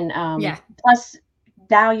 And plus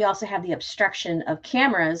now you also have the obstruction of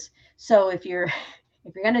cameras. So if you're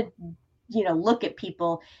going to, look at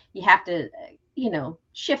people, you have to,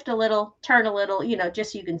 shift a little, turn a little,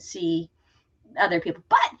 just so you can see other people.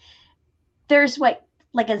 But there's like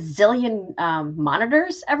a zillion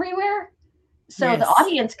monitors everywhere. So the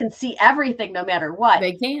audience can see everything no matter what.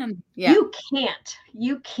 They can. Yeah.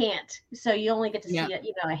 You can't. So you only get to see it,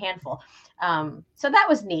 a handful. So that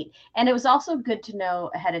was neat. And it was also good to know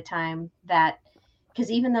ahead of time that, because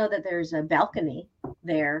even though that there's a balcony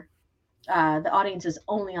there, the audience is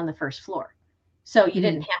only on the first floor. So you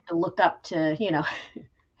didn't have to look up to,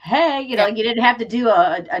 hey, you didn't have to do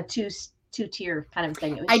a two-tier kind of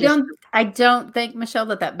thing. It was I don't think, Michele,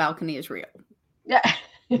 that balcony is real. Yeah.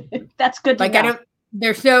 That's good to know.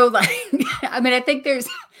 There's no I think there's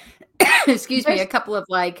excuse me, a couple of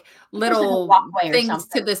little things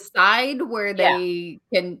to the side where they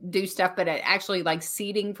can do stuff, but actually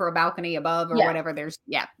seating for a balcony above or whatever, there's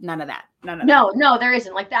none of that. No, there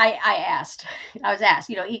isn't. I was asked,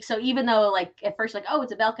 so even though at first oh,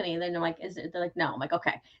 it's a balcony, and then I'm like, is it? They're like, no. I'm like,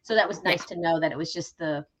 okay. So that was nice to know that it was just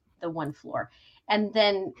the one floor. And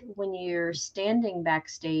then when you're standing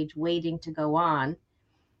backstage waiting to go on,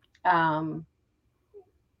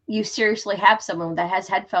 you seriously have someone that has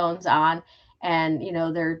headphones on and,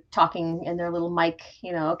 they're talking in their little mic,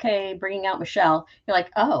 okay, bringing out Michele. You're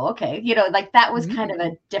like, oh, okay. That was kind of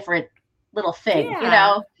a different little thing,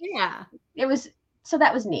 Yeah. It was, so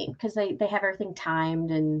that was neat because they have everything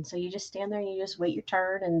timed. And so you just stand there and you just wait your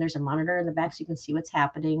turn, and there's a monitor in the back so you can see what's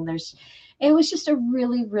happening. It was just a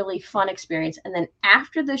really, really fun experience. And then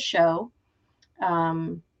after the show,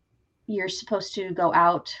 you're supposed to go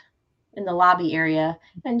out in the lobby area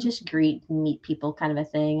and just greet and meet people, kind of a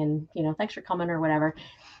thing. And, thanks for coming or whatever.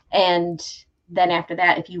 And then after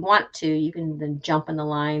that, if you want to, you can then jump in the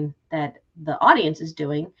line that the audience is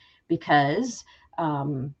doing, because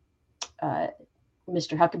Mr.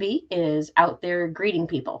 Huckabee is out there greeting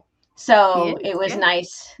people. So it was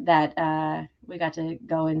nice that we got to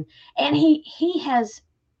go and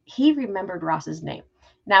he remembered Ross's name.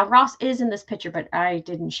 Now, Ross is in this picture, but I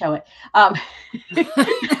didn't show it.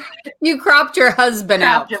 You cropped your husband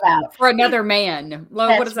out for another man.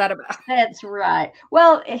 What is that about? That's right.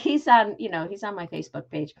 Well, he's on my Facebook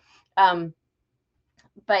page.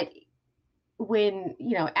 But when,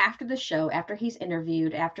 after the show, after he's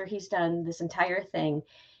interviewed, after he's done this entire thing,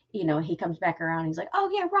 he comes back around. He's like,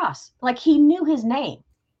 oh yeah, Ross. Like, he knew his name.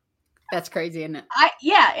 That's crazy, isn't it?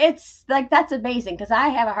 It's like, that's amazing, because I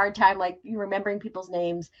have a hard time like remembering people's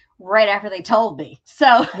names right after they told me.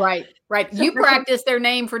 So right. So you practiced their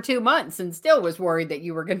name for 2 months and still was worried that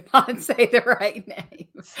you were going to not say the right name.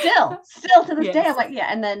 Still to this day, I'm like,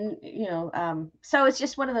 yeah. And then so it's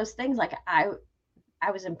just one of those things. Like, I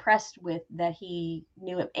was impressed with that he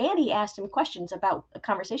knew him, and he asked him questions about a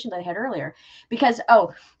conversation that I had earlier. Because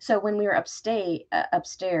so when we were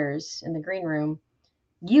upstairs in the green room,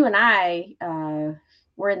 you and I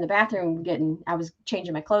were in the bathroom I was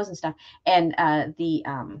changing my clothes and stuff. And the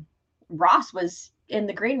Ross was in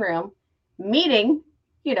the green room meeting,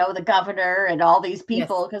 the governor and all these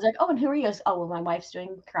people. Because like, and who are you? Goes, well, my wife's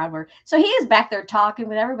doing crowd work. So he is back there talking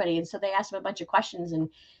with everybody. And so they asked him a bunch of questions. And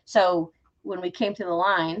so when we came to the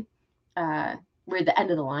line, we're at the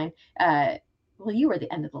end of the line. Well, you were at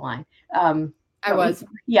the end of the line. I was.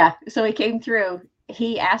 So he came through.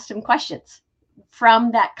 He asked him questions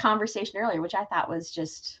from that conversation earlier, which I thought was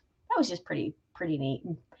just pretty neat.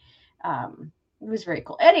 It was very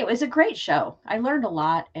cool. Anyway, it was a great show. I learned a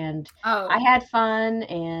lot, and I had fun,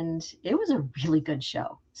 and it was a really good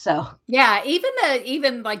show. So yeah,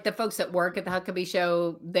 even like the folks that work at the Huckabee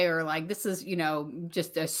show, they're like, this is,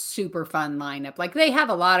 just a super fun lineup. Like, they have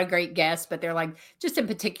a lot of great guests, but they're like, just in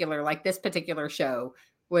particular, like this particular show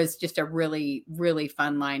was just a really, really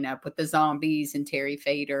fun lineup with the zombies and Terry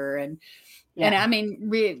Fader. And I mean,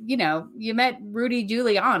 you met Rudy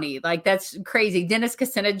Giuliani. Like, that's crazy. Dennis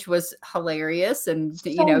Kucinich was hilarious, and so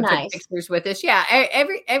took pictures with us. Yeah,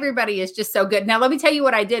 everybody is just so good. Now, let me tell you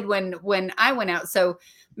what I did when I went out. So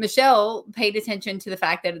Michele paid attention to the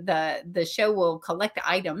fact that the show will collect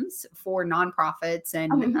items for nonprofits,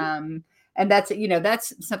 and and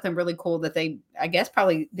that's something really cool that they, I guess,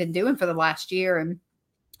 probably been doing for the last year. And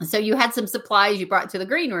so you had some supplies you brought to the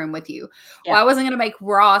green room with you. Yeah. Well, I wasn't going to make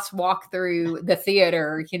Ross walk through the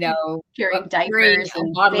theater, carrying diapers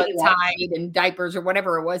and bottle of Tide and diapers or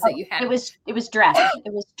whatever it was that you had. It was dressed.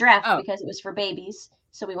 It was dressed because it was for babies.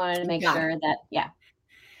 So we wanted to make sure that,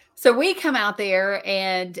 So we come out there,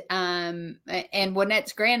 and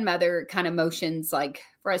Wynette's grandmother kind of motions like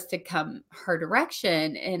for us to come her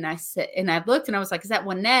direction. And I said, and I looked and I was like, is that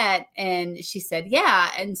Wynette? And she said,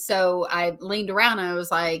 yeah. And so I leaned around and I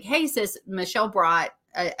was like, hey, sis, Michele brought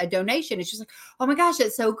a donation. And she's like, oh my gosh,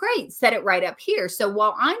 that's so great. Set it right up here. So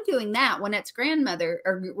while I'm doing that, Wynette's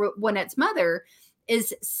mother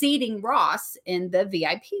is seating Ross in the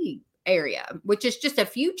VIP area, which is just a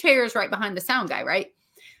few chairs right behind the sound guy, right?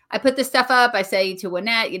 I put this stuff up. I say to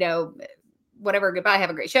Wynette, whatever, goodbye,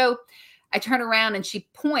 have a great show. I turn around and she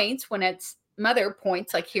points, Wynette's mother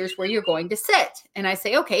points, like, here's where you're going to sit. And I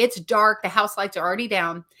say, okay, it's dark. The house lights are already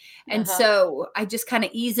down. And so I just kind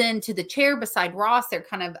of ease into the chair beside Ross. They're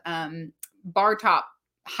kind of bar top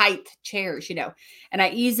height chairs, and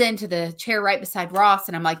I ease into the chair right beside Ross.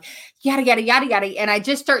 And I'm like, yada, yada, yada, yada. And I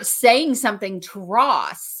just start saying something to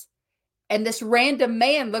Ross. And this random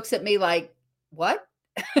man looks at me like, what?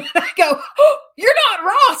 I go, oh, you're not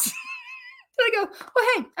Ross. And I go, well,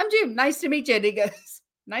 hey, I'm June. Nice to meet you. And he goes,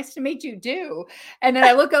 nice to meet you too. And then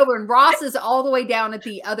I look over and Ross is all the way down at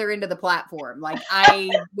the other end of the platform. Like,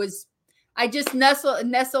 I just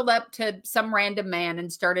nestled up to some random man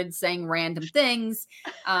and started saying random things,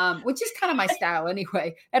 which is kind of my style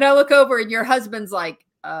anyway. And I look over and your husband's like,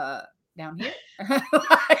 down here.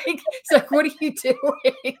 It's like, what are you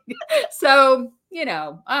doing? So,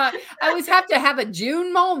 I always have to have a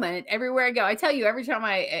June moment everywhere I go. I tell you, every time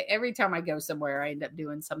I go somewhere, I end up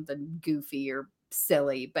doing something goofy or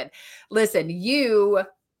silly. But listen, you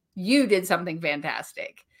did something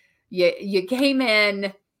fantastic. You came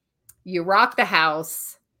in, you rocked the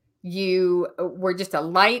house. You were just a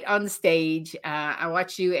light on the stage. I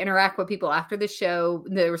watched you interact with people after the show.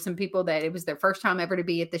 There were some people that it was their first time ever to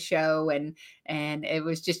be at the show, and it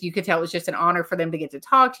was just, you could tell it was just an honor for them to get to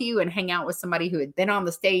talk to you and hang out with somebody who had been on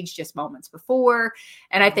the stage just moments before.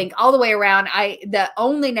 And I think all the way around, the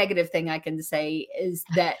only negative thing I can say is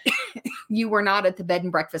that you were not at the bed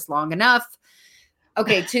and breakfast long enough.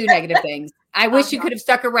 Okay, 2 negative things. I wish you could have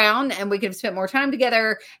stuck around and we could have spent more time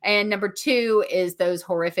together. And number 2 is those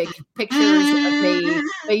horrific pictures of me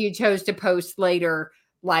that you chose to post later,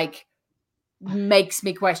 like, makes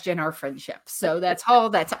me question our friendship. So that's all.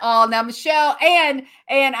 Now, Michele, and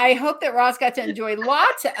I hope that Ross got to enjoy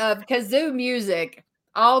lots of kazoo music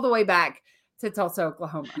all the way back to Tulsa,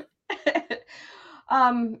 Oklahoma.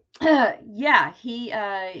 Yeah, he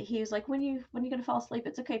was like, when you gonna fall asleep?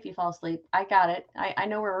 It's okay if you fall asleep. I got it. I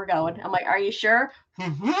know where we're going. I'm like, are you sure?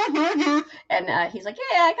 And he's like,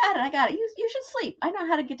 yeah, I got it. You should sleep. I know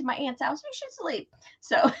how to get to my aunt's house. You should sleep.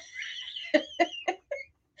 So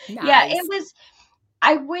Nice. Yeah, it was,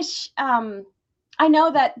 I wish, I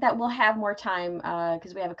know that we'll have more time,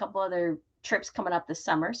 because we have a couple other trips coming up this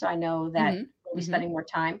summer. So I know that we'll be spending more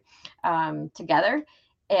time, together.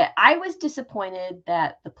 I was disappointed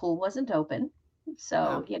that the pool wasn't open.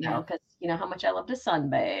 So, because you know how much I love to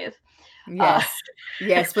sunbathe.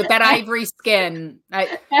 Yes, with that ivory skin.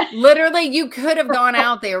 Literally, you could have gone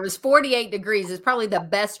out there. It was 48 degrees. It's probably the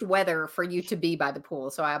best weather for you to be by the pool.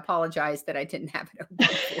 So I apologize that I didn't have it open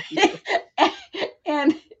for you.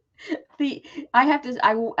 And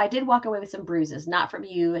I did walk away with some bruises, not from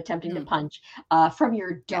you attempting to punch, from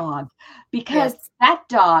your dog, because that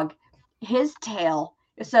dog, his tail.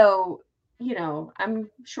 So, I'm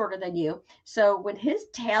shorter than you. So when his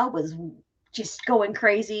tail was just going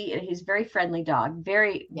crazy, and he's a very friendly dog,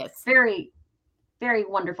 very, very, very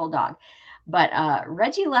wonderful dog. But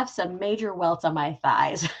Reggie left some major welts on my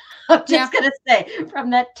thighs. I'm just going to say,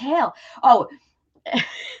 from that tail. Oh,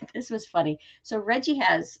 this was funny. So Reggie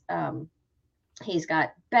has, he's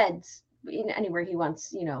got beds anywhere he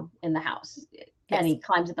wants, in the house. And he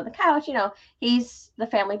climbs up on the couch, he's the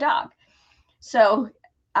family dog. So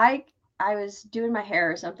I was doing my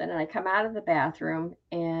hair or something, and I come out of the bathroom,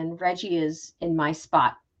 and Reggie is in my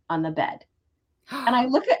spot on the bed. And I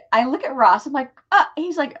look at Ross. I'm like,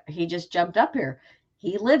 he's like, he just jumped up here.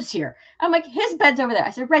 He lives here. I'm like, his bed's over there.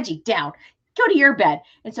 I said, Reggie, down, go to your bed.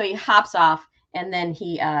 And so he hops off, and then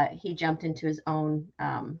he jumped into his own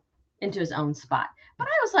spot. But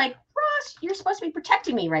I was like, Ross, you're supposed to be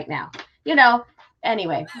protecting me right now,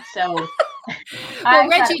 Anyway, so well,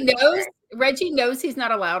 Reggie knows he's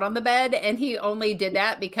not allowed on the bed, and he only did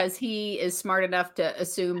that because he is smart enough to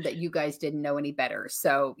assume that you guys didn't know any better.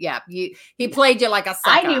 So he played you like a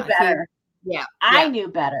sucker. I knew better. I knew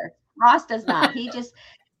better. Ross does not. He just,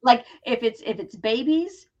 like, if it's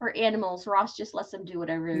babies or animals, Ross just lets them do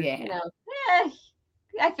whatever.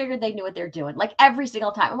 I figured they knew what they're doing. Like every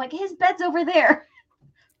single time, I'm like, his bed's over there.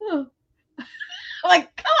 I'm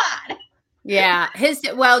like, come on. Yeah,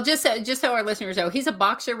 just so our listeners know, he's a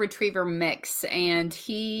boxer retriever mix, and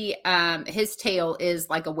he his tail is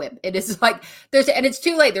like a whip. It is like and it's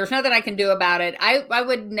too late. There's nothing I can do about it. I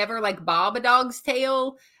would never like bob a dog's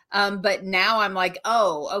tail. But now I'm like,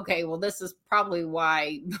 oh, okay, well, this is probably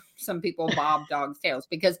why some people bob dogs' tails,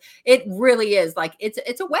 because it really is like,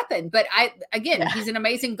 it's a weapon. But he's an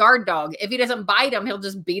amazing guard dog. If he doesn't bite him, he'll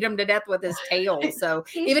just beat him to death with his tail. So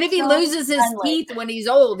even if he loses his teeth when he's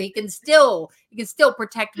old, he can still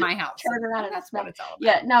protect my house. Turn around and that's what it's all about.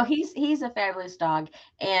 Yeah, no, he's a fabulous dog.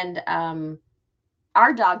 And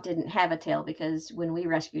our dog didn't have a tail because when we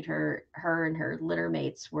rescued her and her litter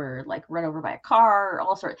mates were like run over by a car,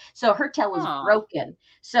 all sorts. So her tail was broken.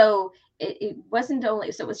 So it wasn't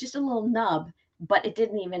only, so it was just a little nub, but it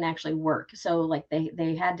didn't even actually work. So like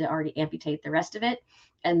they had to already amputate the rest of it.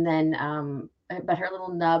 And then, but her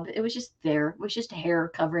little nub, it was just there. It was just hair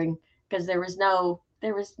covering, because there was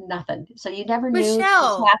nothing. So you never knew if she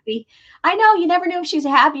was happy. I know, you never knew if she's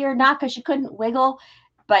happy or not because she couldn't wiggle.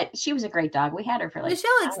 But she was a great dog. We had her for like Michele,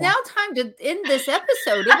 it's now time to end this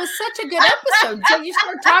episode. It was such a good episode. So you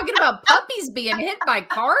start talking about puppies being hit by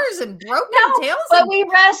cars and broken tails. But we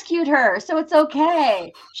rescued her, so it's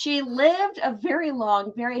okay. She lived a very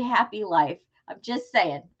long, very happy life. I'm just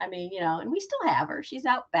saying. I mean, and we still have her. She's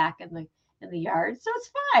out back in the yard, so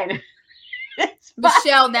it's fine.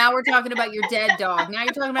 Michele, now we're talking about your dead dog. Now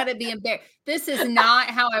you're talking about it being buried. This is not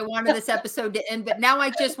how I wanted this episode to end, but now I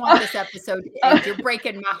just want this episode to end. You're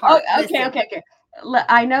breaking my heart. Okay.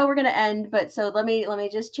 I know we're going to end, but so let me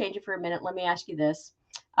just change it for a minute. Let me ask you this.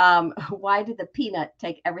 Why did the peanut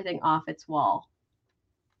take everything off its wall?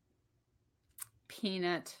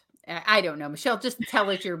 Peanut. I don't know. Michele, just tell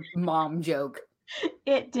us your mom joke.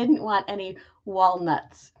 It didn't want any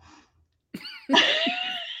walnuts.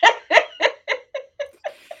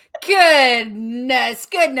 Goodness.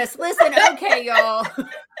 Listen, okay, y'all.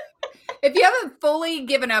 If you haven't fully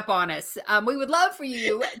given up on us, we would love for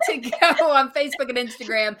you to go on Facebook and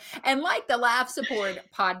Instagram and like the Laugh Support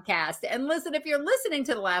podcast. And listen, if you're listening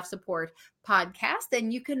to the Laugh Support podcast,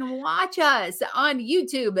 then you can watch us on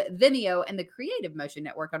YouTube, Vimeo, and the Creative Motion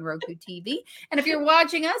Network on Roku TV. And if you're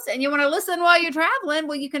watching us and you want to listen while you're traveling,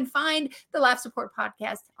 well, you can find the Laugh Support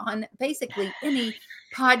podcast on basically any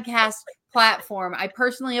podcast platform. I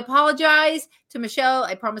personally apologize to Michele.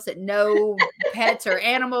 I promise that no pets or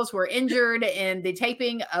animals were injured in the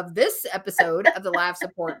taping of this episode of the Laugh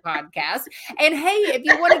Support podcast. And hey, if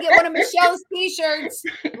you want to get one of Michelle's t-shirts,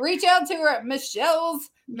 reach out to her at Michele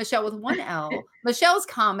with one L,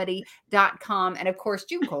 michellescomedy.com, and of course,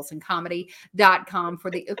 JuneColsonComedy.com for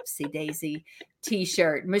the Oopsie Daisy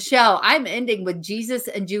t-shirt. Michele, I'm ending with Jesus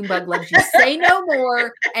and Junebug Loves You. Say no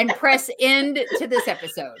more and press end to this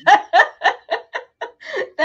episode.